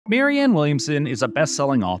Marianne Williamson is a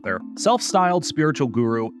best-selling author, self-styled spiritual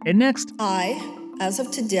guru, and next, I, as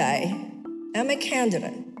of today, am a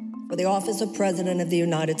candidate for the office of President of the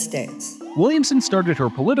United States. Williamson started her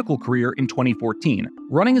political career in 2014,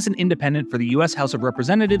 running as an independent for the U.S. House of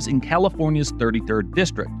Representatives in California's 33rd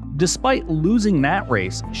District. Despite losing that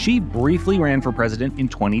race, she briefly ran for president in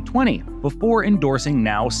 2020, before endorsing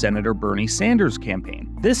now Senator Bernie Sanders'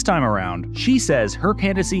 campaign. This time around, she says her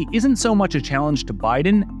candidacy isn't so much a challenge to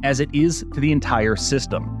Biden as it is to the entire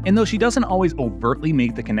system. And though she doesn't always overtly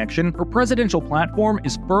make the connection, her presidential platform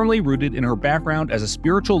is firmly rooted in her background as a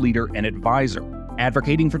spiritual leader and advisor,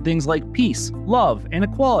 advocating for things like peace, love, and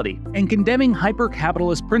equality, and condemning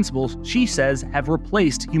hyper-capitalist principles she says have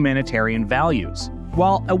replaced humanitarian values.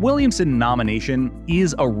 While a Williamson nomination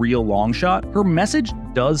is a real long shot, her message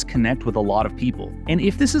does connect with a lot of people. And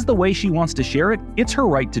if this is the way she wants to share it, it's her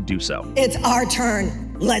right to do so. It's our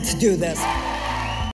turn. Let's do this.